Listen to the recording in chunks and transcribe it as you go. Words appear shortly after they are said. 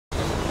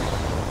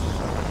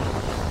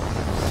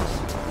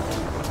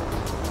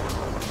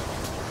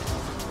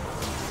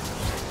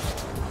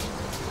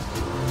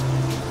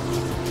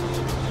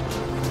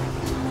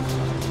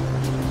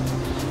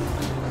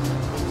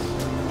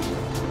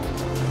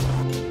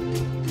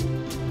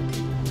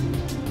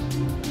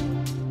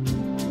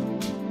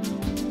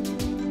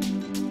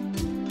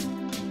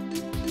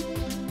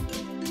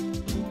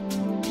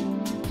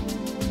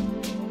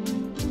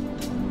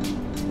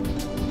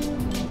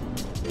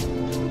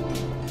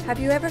Have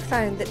you ever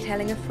found that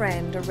telling a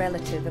friend or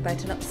relative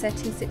about an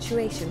upsetting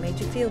situation made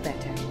you feel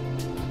better?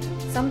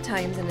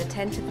 Sometimes an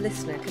attentive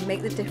listener can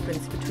make the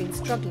difference between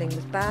struggling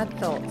with bad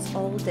thoughts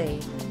all day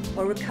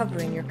or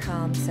recovering your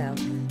calm self.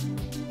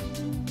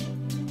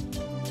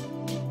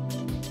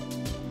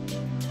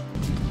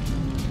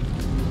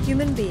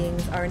 Human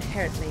beings are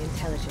inherently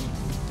intelligent.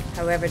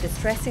 However,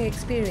 distressing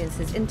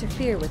experiences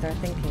interfere with our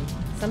thinking,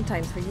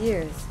 sometimes for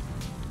years.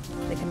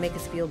 They can make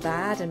us feel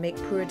bad and make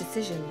poor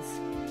decisions.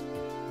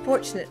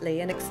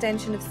 Fortunately, an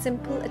extension of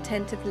simple,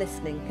 attentive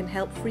listening can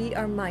help free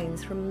our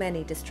minds from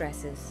many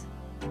distresses.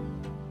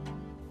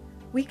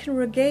 We can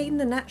regain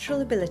the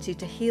natural ability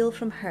to heal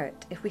from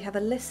hurt if we have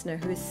a listener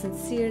who is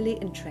sincerely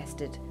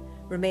interested,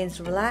 remains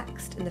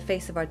relaxed in the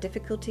face of our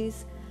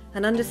difficulties,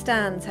 and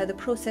understands how the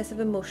process of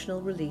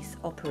emotional release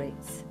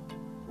operates.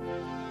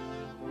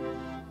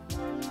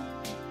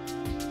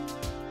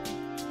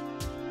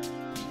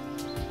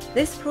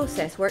 This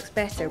process works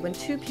better when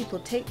two people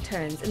take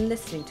turns in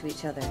listening to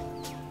each other.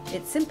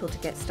 It's simple to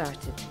get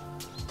started.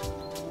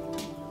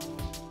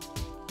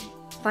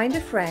 Find a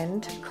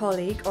friend,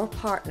 colleague or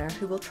partner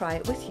who will try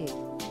it with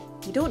you.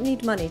 You don't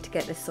need money to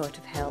get this sort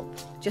of help,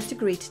 just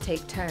agree to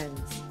take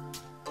turns.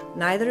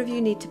 Neither of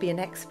you need to be an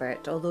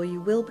expert, although you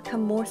will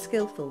become more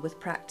skillful with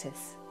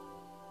practice.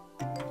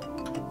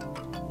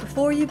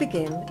 Before you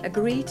begin,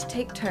 agree to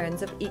take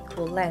turns of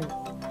equal length,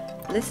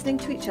 listening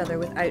to each other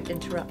without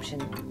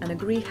interruption, and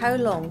agree how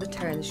long the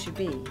turns should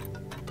be.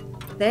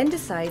 Then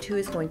decide who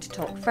is going to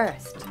talk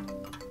first.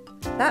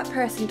 That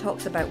person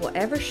talks about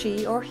whatever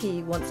she or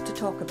he wants to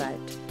talk about,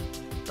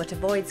 but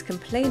avoids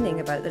complaining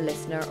about the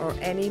listener or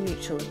any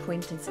mutual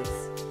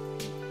acquaintances.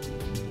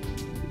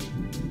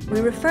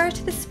 We refer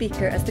to the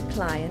speaker as the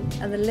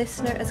client and the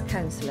listener as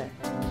counsellor.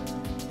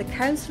 The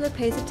counsellor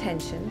pays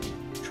attention,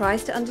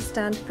 tries to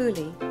understand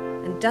fully,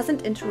 and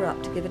doesn't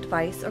interrupt to give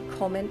advice or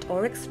comment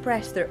or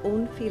express their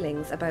own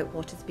feelings about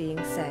what is being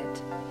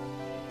said.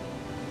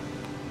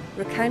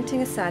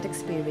 Recounting a sad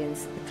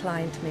experience, the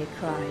client may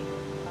cry.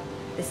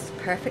 This is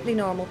a perfectly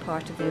normal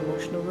part of the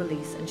emotional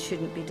release and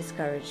shouldn't be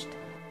discouraged.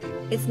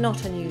 It's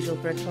not unusual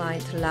for a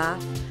client to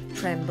laugh,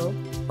 tremble,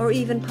 or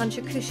even punch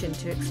a cushion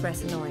to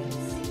express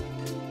annoyance.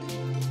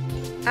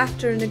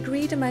 After an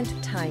agreed amount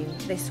of time,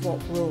 they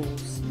swap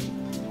roles.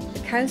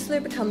 The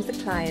counsellor becomes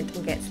the client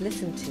and gets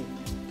listened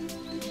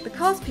to.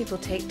 Because people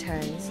take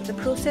turns, the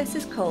process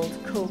is called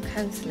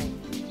co-counselling.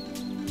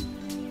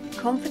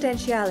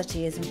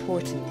 Confidentiality is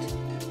important.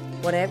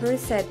 Whatever is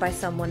said by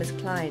someone as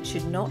client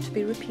should not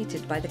be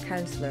repeated by the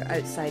counsellor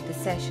outside the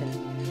session.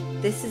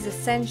 This is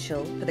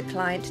essential for the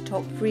client to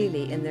talk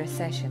freely in their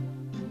session.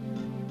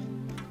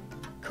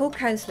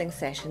 Co-counselling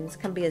sessions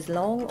can be as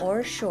long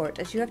or as short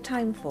as you have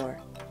time for.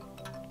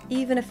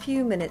 Even a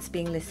few minutes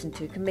being listened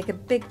to can make a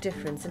big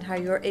difference in how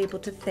you are able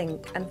to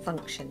think and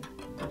function.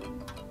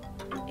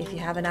 If you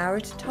have an hour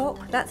to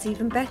talk, that's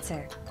even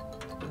better.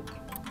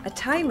 A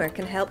timer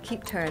can help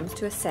keep turns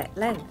to a set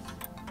length.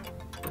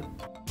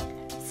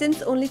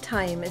 Since only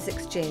time is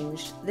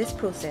exchanged, this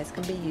process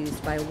can be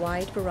used by a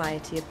wide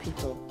variety of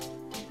people,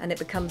 and it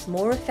becomes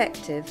more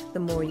effective the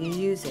more you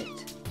use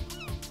it.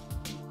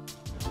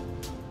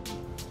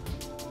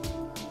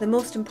 The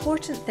most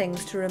important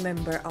things to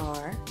remember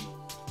are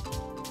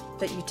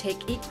that you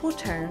take equal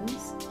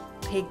turns,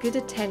 pay good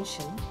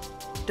attention,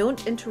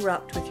 don't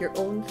interrupt with your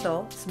own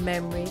thoughts,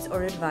 memories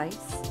or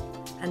advice,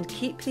 and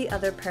keep the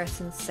other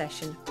person's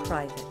session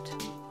private.